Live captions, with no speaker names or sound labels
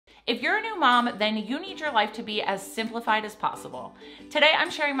If you're a new mom, then you need your life to be as simplified as possible. Today,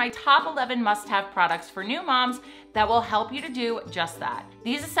 I'm sharing my top 11 must-have products for new moms that will help you to do just that.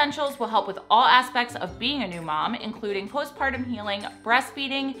 These essentials will help with all aspects of being a new mom, including postpartum healing,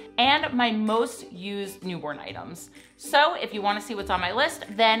 breastfeeding, and my most used newborn items. So if you want to see what's on my list,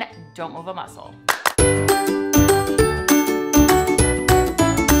 then don't move a muscle.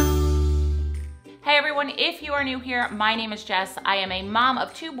 Hey everyone, if you are new here, my name is Jess. I am a mom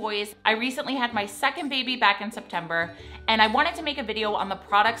of 2 boys. I recently had my second baby back in September, and I wanted to make a video on the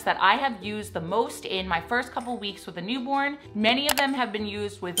products that I have used the most in my first couple weeks with a newborn. Many of them have been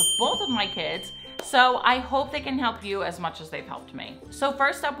used with both of my kids, so I hope they can help you as much as they've helped me. So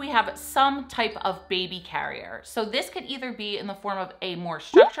first up, we have some type of baby carrier. So this could either be in the form of a more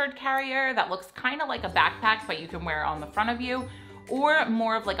structured carrier that looks kind of like a backpack, but you can wear it on the front of you, or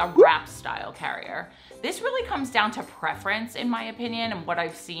more of like a wrap style carrier. This really comes down to preference in my opinion and what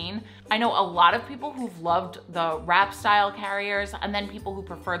I've seen. I know a lot of people who've loved the wrap style carriers and then people who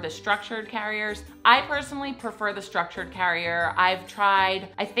prefer the structured carriers. I personally prefer the structured carrier. I've tried,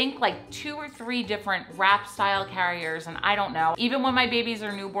 I think like 2 or 3 different wrap style carriers, and I don't know. Even when my babies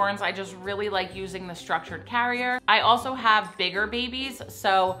are newborns, I just really like using the structured carrier. I also have bigger babies,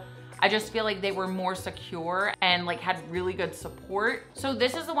 so I just feel like they were more secure and like had really good support. So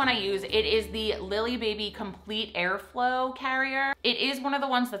this is the one I use. It is the Lily Baby Complete Airflow Carrier. It is one of the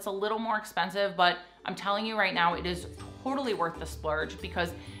ones that's a little more expensive, but I'm telling you right now, it is totally worth the splurge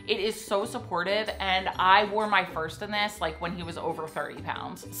because it is so supportive, and I wore my first in this like when he was over 30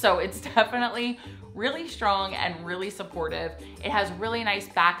 pounds. So it's definitely really strong and really supportive. It has really nice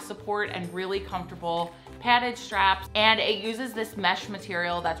back support and really comfortable padded straps, and it uses this mesh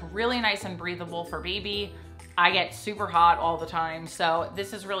material that's really nice and breathable for baby. I get super hot all the time, so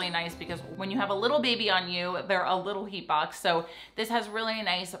this is really nice because when you have a little baby on you, they're a little heat box. So this has really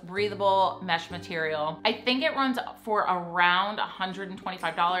nice breathable mesh material. I think it runs for around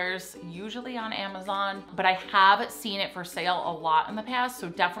 $125, usually on Amazon, but I have seen it for sale a lot in the past, so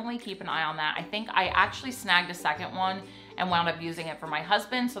definitely keep an eye on that. I think I actually snagged a second one and wound up using it for my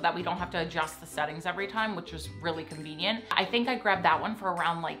husband so that we don't have to adjust the settings every time, which was really convenient. I think I grabbed that one for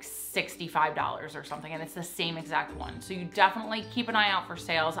around like $65 or something, and it's the same exact one. So you definitely keep an eye out for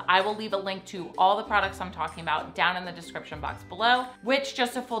sales. I will leave a link to all the products I'm talking about down in the description box below, which,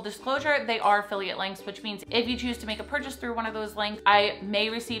 just a full disclosure, they are affiliate links, which means if you choose to make a purchase through one of those links, I may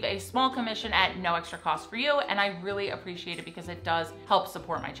receive a small commission at no extra cost for you, and I really appreciate it because it does help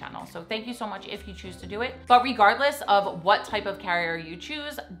support my channel. So thank you so much if you choose to do it. But regardless of what type of carrier you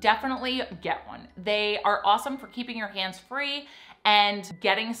choose, definitely get one. They are awesome for keeping your hands free and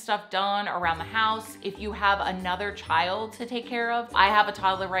getting stuff done around the house. If you have another child to take care of, I have a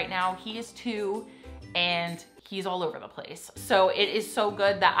toddler right now. He is 2 and he's all over the place. So it is so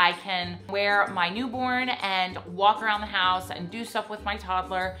good that I can wear my newborn and walk around the house and do stuff with my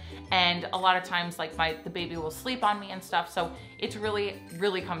toddler. And a lot of times like the baby will sleep on me and stuff. So it's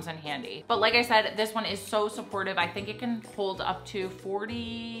really comes in handy. But like I said, this one is so supportive. I think it can hold up to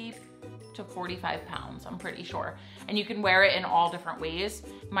 40 to 45 pounds, I'm pretty sure. And you can wear it in all different ways.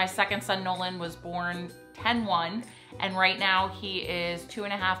 My second son, Nolan, was born 10/1, and right now he is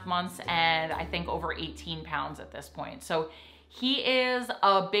 2.5 months and I think over 18 pounds at this point. So he is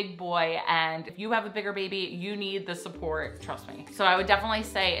a big boy, and if you have a bigger baby, you need the support, trust me. So I would definitely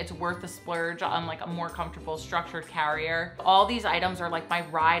say it's worth the splurge on like a more comfortable structured carrier. All these items are like my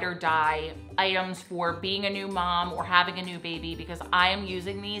ride or die items for being a new mom or having a new baby, because I am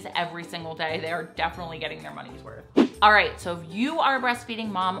using these every single day. They are definitely getting their money's worth. All right, so if you are a breastfeeding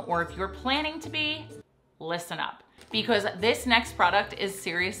mom or if you're planning to be, listen up, because this next product is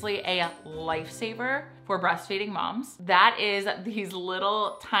seriously a lifesaver for breastfeeding moms. That is these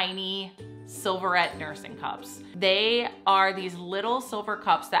little tiny Silverette nursing cups. They are these little silver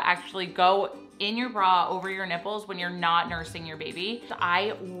cups that actually go in your bra over your nipples when you're not nursing your baby.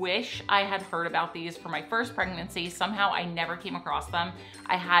 I wish I had heard about these for my first pregnancy. Somehow I never came across them.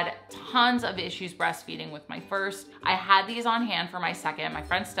 I had tons of issues breastfeeding with my first. I had these on hand for my second. My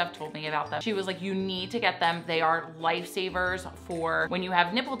friend Steph told me about them. She was like, you need to get them. They are lifesavers for when you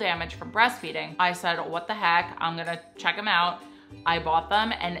have nipple damage from breastfeeding. I said, what the heck? I'm gonna check them out. I bought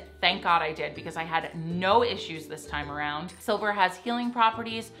them, and thank God I did, because I had no issues this time around. Silver has healing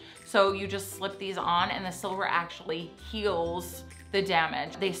properties, so you just slip these on and the silver actually heals the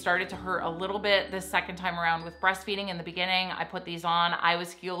damage. They started to hurt a little bit the second time around with breastfeeding. In the beginning, I put these on. I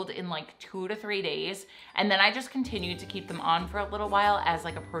was healed in like 2 to 3 days. And then I just continued to keep them on for a little while as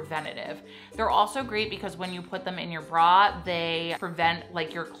like a preventative. They're also great because when you put them in your bra, they prevent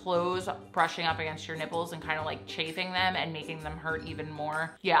like your clothes brushing up against your nipples and kind of like chafing them and making them hurt even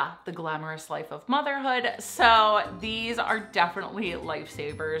more. Yeah, the glamorous life of motherhood. So these are definitely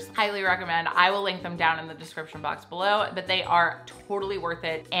lifesavers. Highly recommend. I will link them down in the description box below, but they are totally worth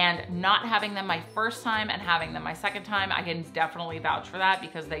it. And not having them my first time and having them my second time, I can definitely vouch for that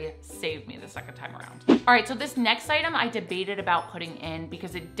because they saved me the second time around. All right, so this next item I debated about putting in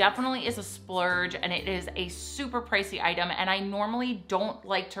because it definitely is a splurge and it is a super pricey item. And I normally don't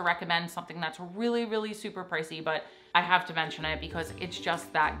like to recommend something that's really, really super pricey, but I have to mention it because it's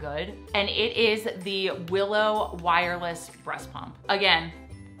just that good. And it is the Willow wireless breast pump. Again,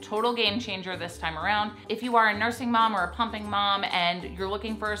 total game changer this time around. If you are a nursing mom or a pumping mom and you're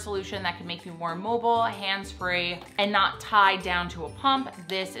looking for a solution that can make you more mobile, hands-free, and not tied down to a pump,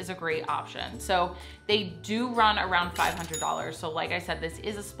 this is a great option. So they do run around $500. So like I said, this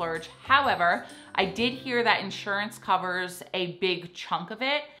is a splurge. However, I did hear that insurance covers a big chunk of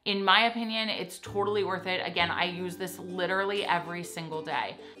it. In my opinion, it's totally worth it. Again, I use this literally every single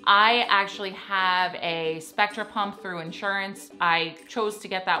day. I actually have a Spectra pump through insurance. I chose to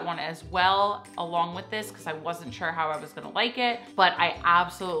get that one as well along with this because I wasn't sure how I was gonna like it, but I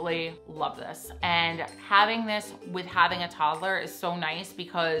absolutely love this. And having this with having a toddler is so nice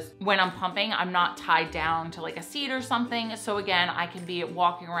because when I'm pumping, I'm not tied down to like a seat or something. So again, I can be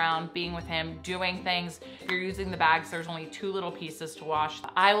walking around, being with him, doing things. If you're using the bags, there's only 2 little pieces to wash.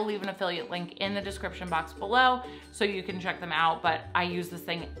 I will leave an affiliate link in the description box below so you can check them out, but I use this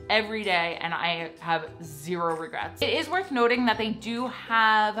thing every day and I have 0 regrets. It is worth noting that they do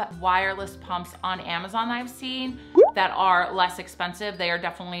have wireless pumps on Amazon I've seen that are less expensive. They are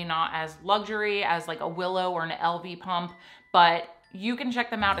definitely not as luxury as like a Willow or an LV pump, but you can check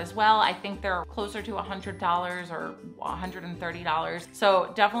them out as well. I think they're closer to $100 or $130.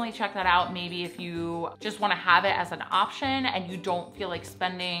 So definitely check that out. Maybe if you just wanna have it as an option and you don't feel like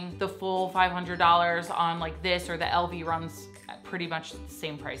spending the full $500 on like this or the LV runs at pretty much the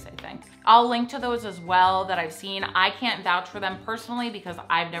same price, I think. I'll link to those as well that I've seen. I can't vouch for them personally because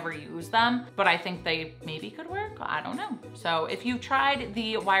I've never used them, but I think they maybe could work. I don't know. So if you tried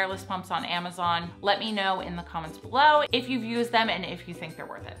the wireless pumps on Amazon, let me know in the comments below if you've used them and if you think they're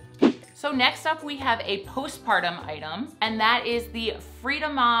worth it. So next up we have a postpartum item, and that is the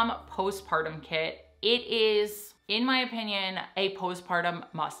Freedom Mom postpartum kit. It is, in my opinion, a postpartum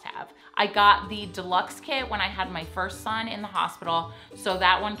must-have. I got the deluxe kit when I had my first son in the hospital. So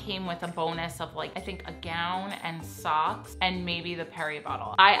that one came with a bonus of like, I think a gown and socks and maybe the peri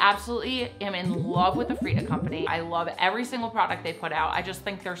bottle. I absolutely am in love with the Frida company. I love every single product they put out. I just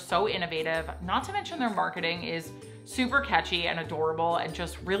think they're so innovative. Not to mention their marketing is super catchy and adorable and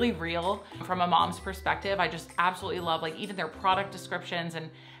just really real from a mom's perspective. I just absolutely love like even their product descriptions and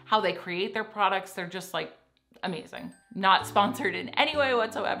how they create their products. They're just like amazing. Not sponsored in any way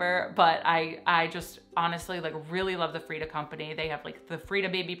whatsoever, but I just honestly like really love the Frida company. They have like the Frida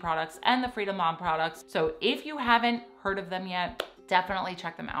baby products and the Frida mom products. So if you haven't heard of them yet, definitely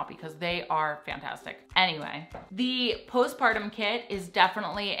check them out because they are fantastic. Anyway, the postpartum kit is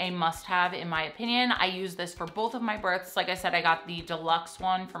definitely a must-have in my opinion. I use this for both of my births. Like I said, I got the deluxe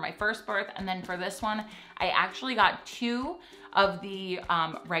one for my first birth, and then for this one, I actually got 2 of the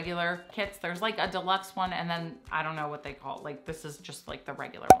regular kits. There's like a deluxe one, and then I don't know what they call it. Like this is just like the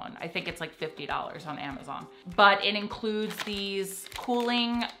regular one. I think it's like $50 on Amazon. But it includes these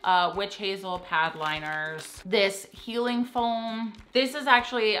cooling witch hazel pad liners, this healing foam. This is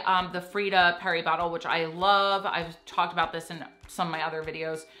actually the Frida peri bottle, which I love. I've talked about this in some of my other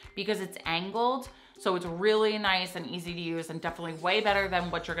videos because it's angled. So it's really nice and easy to use and definitely way better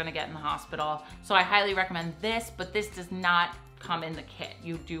than what you're gonna get in the hospital. So I highly recommend this, but this does not come in the kit.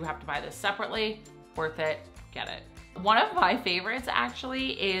 You do have to buy this separately. Worth it, get it. One of my favorites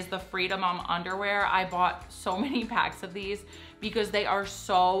actually is the Frida Mom underwear. I bought so many packs of these because they are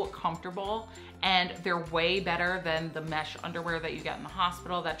so comfortable and they're way better than the mesh underwear that you get in the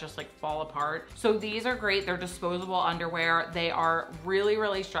hospital that just like fall apart. So these are great. They're disposable underwear. They are really,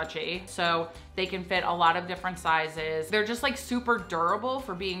 really stretchy. So they can fit a lot of different sizes. They're just like super durable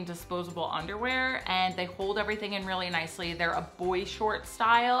for being disposable underwear, and they hold everything in really nicely. They're a boy short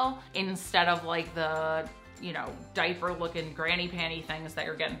style instead of like the, you know, diaper looking granny panty things that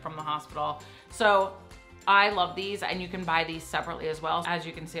you're getting from the hospital. So I love these, and you can buy these separately as well. As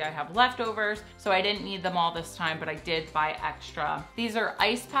you can see, I have leftovers, so I didn't need them all this time, but I did buy extra. These are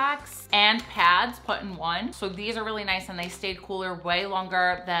ice packs and pads put in one. So these are really nice, and they stayed cooler way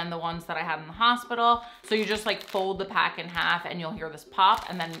longer than the ones that I had in the hospital. So you just like fold the pack in half and you'll hear this pop,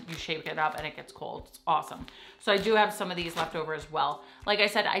 and then you shake it up and it gets cold. It's awesome. So I do have some of these left over as well. Like I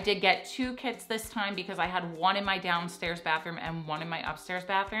said, I did get 2 kits this time because I had one in my downstairs bathroom and one in my upstairs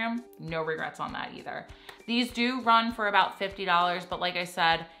bathroom. No regrets on that either. These do run for about $50, but like I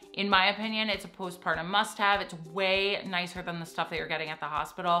said, in my opinion, it's a postpartum must-have. It's way nicer than the stuff that you're getting at the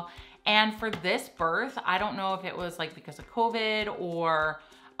hospital. And for this birth, I don't know if it was like because of COVID or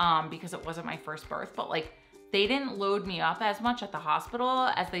because it wasn't my first birth, but like they didn't load me up as much at the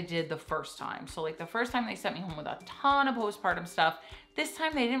hospital as they did the first time. So like the first time they sent me home with a ton of postpartum stuff. This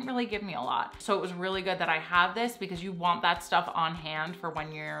time they didn't really give me a lot. So it was really good that I have this because you want that stuff on hand for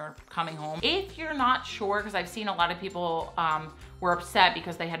when you're coming home. If you're not sure, because I've seen a lot of people were upset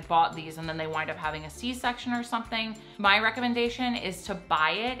because they had bought these and then they wind up having a C-section or something. My recommendation is to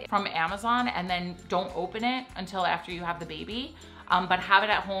buy it from Amazon and then don't open it until after you have the baby. But have it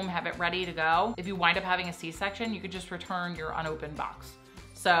at home, have it ready to go. If you wind up having a C-section, you could just return your unopened box.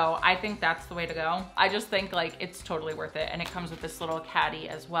 So I think that's the way to go. I just think like it's totally worth it. And it comes with this little caddy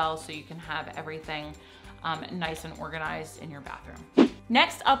as well, so you can have everything nice and organized in your bathroom.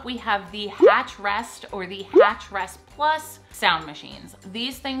 Next up, we have the Hatch Rest or the Hatch Rest Plus sound machines.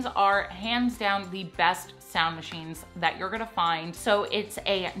 These things are hands down the best sound machines that you're gonna find. So it's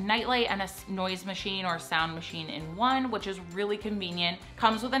a nightlight and a noise machine or sound machine in one, which is really convenient.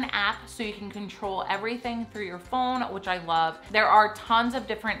 Comes with an app so you can control everything through your phone, which I love. There are tons of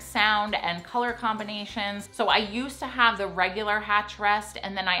different sound and color combinations. So I used to have the regular Hatch Rest,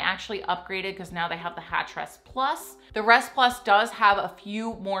 and then I actually upgraded because now they have the Hatch Rest Plus. The Rest Plus does have a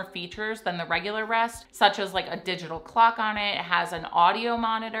few more features than the regular Rest, such as like a digital clock on it. It has an audio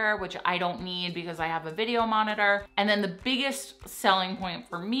monitor, which I don't need because I have a video monitor. And then the biggest selling point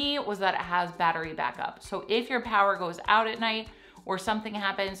for me was that it has battery backup. So if your power goes out at night or something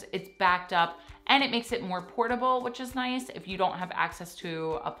happens, it's backed up, and it makes it more portable, which is nice if you don't have access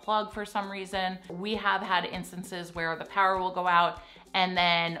to a plug for some reason. We have had instances where the power will go out and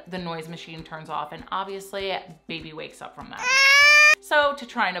then the noise machine turns off, and obviously baby wakes up from that. So to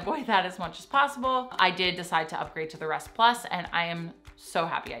try and avoid that as much as possible, I did decide to upgrade to the Rest Plus, and I am so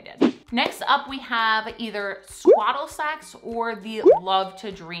happy I did. Next up, we have either swaddle sacks or the Love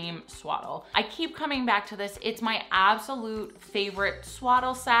to Dream swaddle. I keep coming back to this. It's my absolute favorite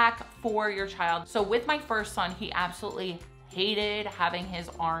swaddle sack for your child. So with my first son, he absolutely hated having his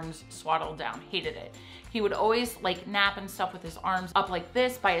arms swaddled down, hated it. He would always like nap and stuff with his arms up like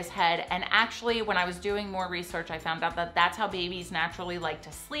this by his head. And actually, when I was doing more research, I found out that that's how babies naturally like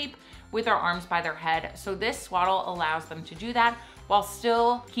to sleep, with their arms by their head. So this swaddle allows them to do that while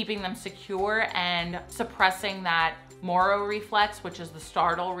still keeping them secure and suppressing that Moro reflex, which is the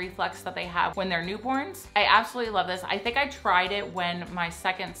startle reflex that they have when they're newborns. I absolutely love this. I think I tried it when my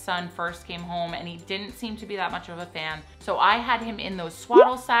second son first came home, and he didn't seem to be that much of a fan. So I had him in those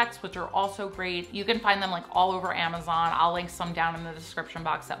swaddle sacks, which are also great. You can find them like all over Amazon. I'll link some down in the description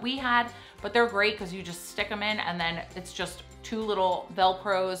box that we had, but they're great because you just stick them in and then it's just 2 little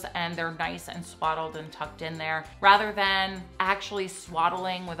Velcros and they're nice and swaddled and tucked in there, rather than actually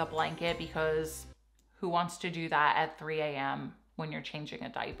swaddling with a blanket, because who wants to do that at 3 a.m. when you're changing a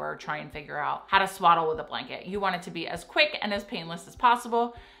diaper, try and figure out how to swaddle with a blanket. You want it to be as quick and as painless as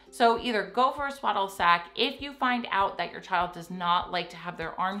possible. So either go for a swaddle sack. If you find out that your child does not like to have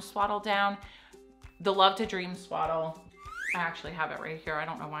their arms swaddled down, the Love to Dream swaddle, I actually have it right here. I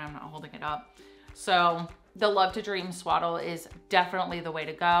don't know why I'm not holding it up. So the Love to Dream swaddle is definitely the way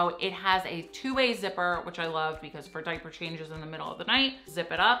to go. It has a 2-way zipper, which I love because for diaper changes in the middle of the night,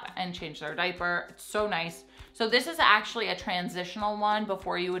 zip it up and change their diaper. It's so nice. So this is actually a transitional one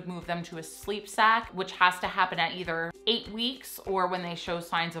before you would move them to a sleep sack, which has to happen at either 8 weeks or when they show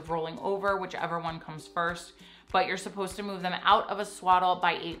signs of rolling over, whichever one comes first. But you're supposed to move them out of a swaddle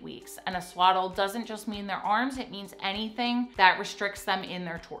by 8 weeks. And a swaddle doesn't just mean their arms, it means anything that restricts them in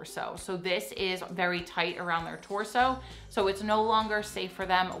their torso. So this is very tight around their torso. So it's no longer safe for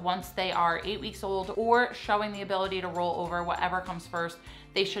them once they are 8 weeks old or showing the ability to roll over, whatever comes first.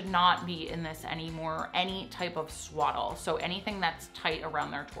 They should not be in this anymore, any type of swaddle. So anything that's tight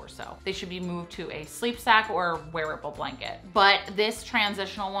around their torso. They should be moved to a sleep sack or wearable blanket. But this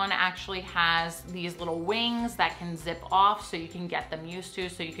transitional one actually has these little wings that can zip off so you can get them used to.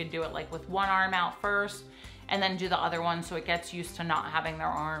 So you can do it like with one arm out first and then do the other one so it gets used to not having their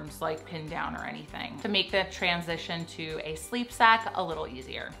arms like pinned down or anything, to make the transition to a sleep sack a little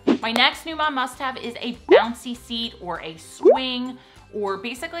easier. My next new mom must-have is a bouncy seat or a swing, or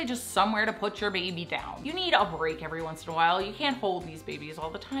basically just somewhere to put your baby down. You need a break every once in a while. You can't hold these babies all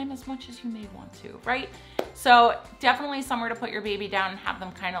the time as much as you may want to, right? So definitely somewhere to put your baby down and have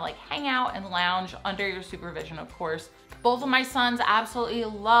them kind of like hang out and lounge under your supervision, of course. Both of my sons absolutely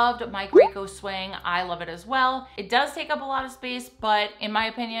loved my Grail swing. I love it as well. It does take up a lot of space, but in my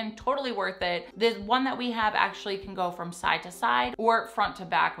opinion, totally worth it. The one that we have actually can go from side to side or front to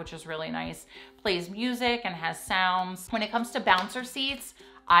back, which is really nice. Plays music and has sounds. When it comes to bouncer seats,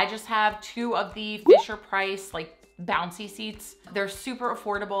 I just have 2 of the Fisher Price like bouncy seats. They're super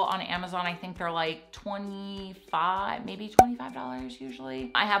affordable on Amazon. I think they're like $25, maybe $25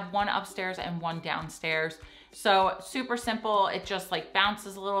 usually. I have one upstairs and one downstairs. So super simple. It just like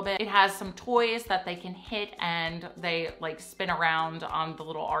bounces a little bit. It has some toys that they can hit and they like spin around on the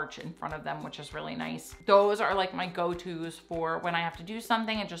little arch in front of them, which is really nice. Those are like my go-tos for when I have to do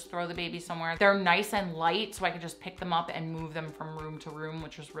something and just throw the baby somewhere. They're nice and light, so I can just pick them up and move them from room to room,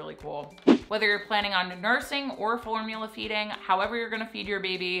 which is really cool. Whether you're planning on nursing or formula feeding, however you're gonna feed your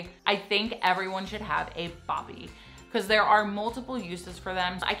baby, I think everyone should have a boppy, because there are multiple uses for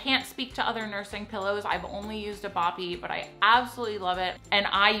them. I can't speak to other nursing pillows. I've only used a boppy, but I absolutely love it. And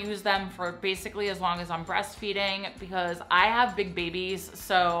I use them for basically as long as I'm breastfeeding, because I have big babies,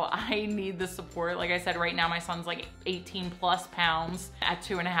 so I need the support. Like I said, right now my son's like 18 plus pounds at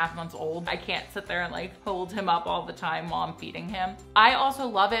 2.5 months old. I can't sit there and like hold him up all the time while I'm feeding him. I also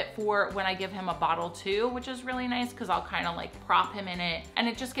love it for when I give him a bottle too, which is really nice because I'll kind of like prop him in it and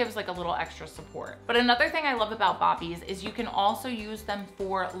it just gives like a little extra support. But another thing I love about boppies is you can also use them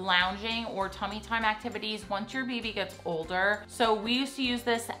for lounging or tummy time activities once your baby gets older. So we used to use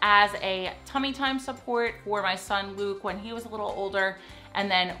this as a tummy time support for my son Luke when he was a little older. And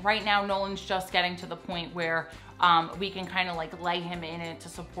then right now Nolan's just getting to the point where we can kind of like lay him in it to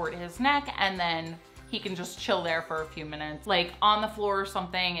support his neck, and then he can just chill there for a few minutes, like on the floor or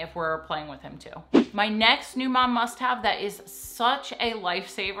something if we're playing with him too. My next new mom must-have that is such a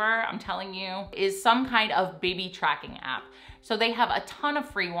lifesaver, I'm telling you, is some kind of baby tracking app. So they have a ton of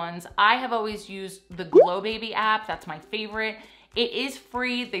free ones. I have always used the Glow Baby app, that's my favorite. It is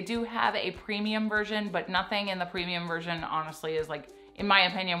free. They do have a premium version, but nothing in the premium version honestly is like, in my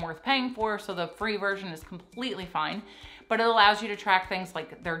opinion, worth paying for. So the free version is completely fine. But it allows you to track things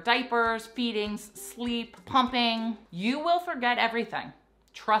like their diapers, feedings, sleep, pumping. You will forget everything.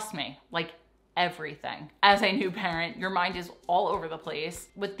 Trust me, like everything. As a new parent, your mind is all over the place.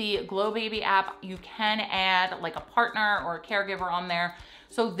 With the Glow Baby app, you can add like a partner or a caregiver on there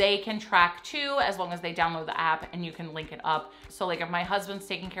so they can track too, as long as they download the app and you can link it up. So like if my husband's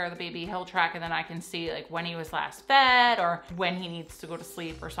taking care of the baby, he'll track and then I can see like when he was last fed or when he needs to go to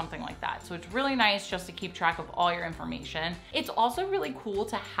sleep or something like that. So it's really nice just to keep track of all your information. It's also really cool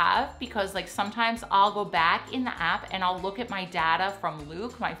to have because like sometimes I'll go back in the app and I'll look at my data from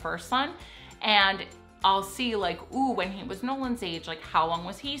Luke, my first son, and I'll see like, ooh, when he was Nolan's age, like how long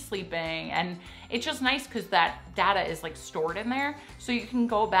was he sleeping? And it's just nice because that data is like stored in there. So you can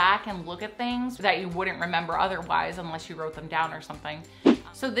go back and look at things that you wouldn't remember otherwise unless you wrote them down or something.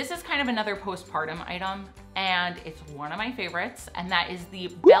 So this is kind of another postpartum item and it's one of my favorites, and that is the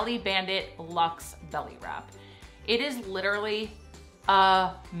Belly Bandit Luxe Belly Wrap. It is literally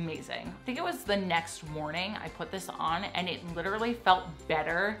amazing. I think it was the next morning I put this on and it literally felt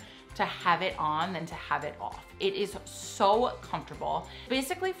better to have it on than to have it off. It is so comfortable.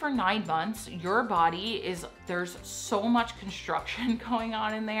 Basically for 9 months, your body is, there's so much construction going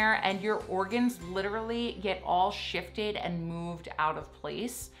on in there and your organs literally get all shifted and moved out of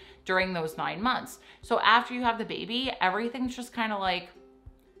place during those 9 months. So after you have the baby, everything's just kind of like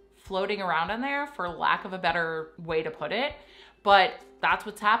floating around in there, for lack of a better way to put it. But that's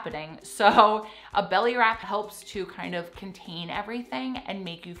what's happening. So a belly wrap helps to kind of contain everything and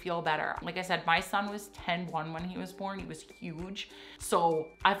make you feel better. Like I said, my son was 10-1 when he was born. He was huge. So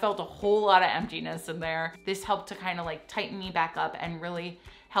I felt a whole lot of emptiness in there. This helped to kind of like tighten me back up and really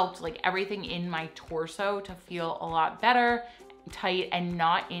helped like everything in my torso to feel a lot better, tight, and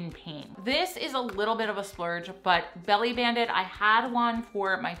not in pain. This is a little bit of a splurge, but Belly Bandit, I had one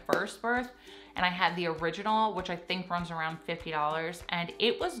for my first birth and I had the original, which I think runs around $50, and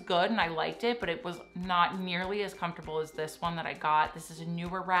it was good and I liked it, but it was not nearly as comfortable as this one that I got. This is a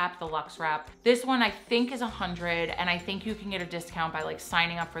newer wrap, the Luxe wrap. This one I think is $100, and I think you can get a discount by like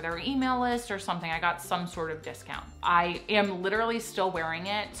signing up for their email list or something. I got some sort of discount. I am literally still wearing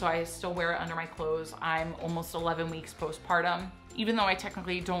it, so I still wear it under my clothes. I'm almost 11 weeks postpartum. even though I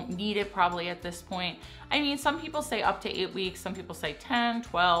technically don't need it probably at this point. I mean, some people say up to 8 weeks, some people say 10,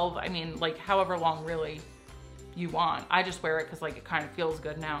 12. I mean, like however long really you want. I just wear it because like it kind of feels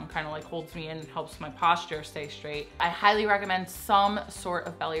good now and kind of like holds me in and helps my posture stay straight. I highly recommend some sort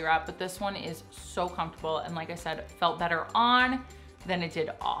of belly wrap, but this one is so comfortable, and like I said, felt better on than it did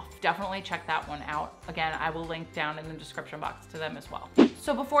off. Definitely check that one out. Again, I will link down in the description box to them as well.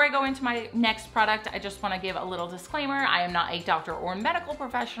 So before I go into my next product, I just wanna give a little disclaimer. I am not a doctor or medical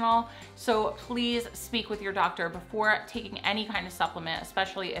professional, so please speak with your doctor before taking any kind of supplement,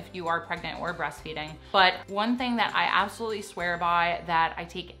 especially if you are pregnant or breastfeeding. But one thing that I absolutely swear by that I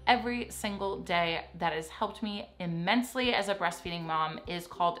take every single day that has helped me immensely as a breastfeeding mom is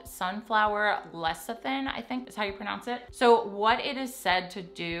called sunflower lecithin, I think is how you pronounce it. So what it is said to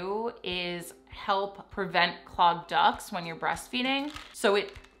do is help prevent clogged ducts when you're breastfeeding. So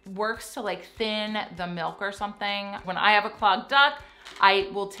it works to like thin the milk or something. When I have a clogged duct, I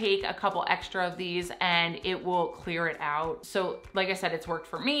will take a couple extra of these and it will clear it out. So like I said, it's worked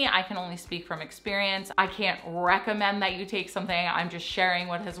for me. I can only speak from experience. I can't recommend that you take something. I'm just sharing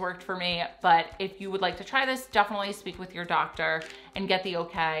what has worked for me. But if you would like to try this, definitely speak with your doctor and get the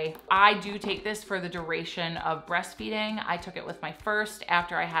okay. I do take this for the duration of breastfeeding. I took it with my first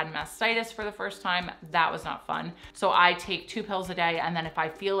after I had mastitis for the first time. That was not fun. So I take 2 pills a day, and then if I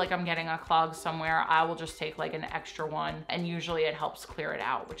feel like I'm getting a clog somewhere, I will just take like an extra one, and usually it helps clear it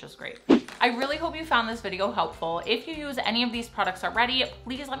out, which is great. I really hope you found this video helpful. If you use any of these products already,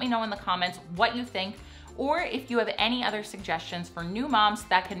 please let me know in the comments what you think, or if you have any other suggestions for new moms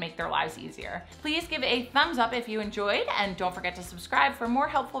that can make their lives easier. Please give a thumbs up if you enjoyed, and don't forget to subscribe for more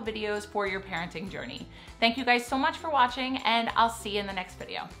helpful videos for your parenting journey. Thank you guys so much for watching, and I'll see you in the next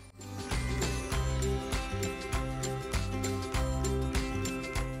video.